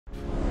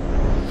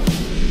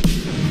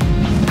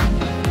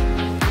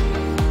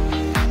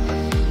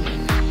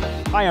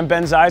Hi, I'm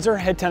Ben Zeiser,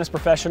 head tennis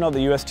professional at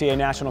the USTA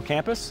National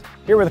Campus.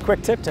 Here with a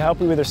quick tip to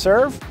help you with your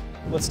serve.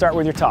 Let's start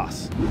with your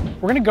toss.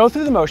 We're going to go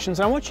through the motions,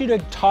 and I want you to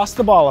toss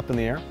the ball up in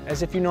the air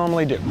as if you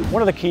normally do.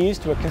 One of the keys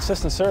to a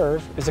consistent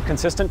serve is a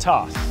consistent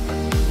toss.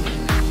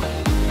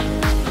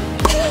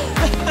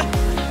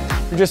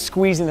 You're just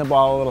squeezing the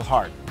ball a little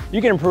hard. You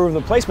can improve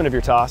the placement of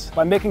your toss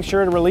by making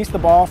sure to release the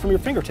ball from your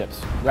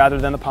fingertips rather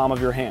than the palm of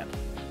your hand.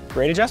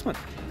 Great adjustment.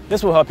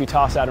 This will help you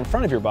toss out in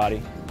front of your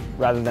body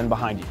rather than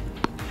behind you.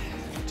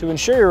 To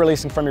ensure you're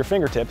releasing from your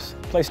fingertips,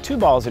 place 2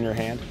 balls in your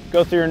hand,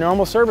 go through your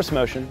normal service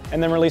motion,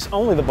 and then release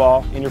only the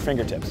ball in your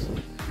fingertips.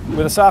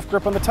 With a soft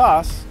grip on the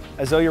toss,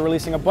 as though you're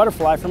releasing a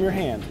butterfly from your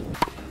hand,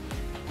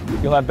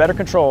 you'll have better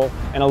control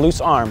and a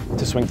loose arm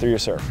to swing through your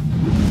serve.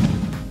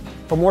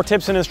 For more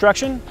tips and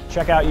instruction,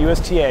 check out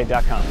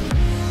USTA.com.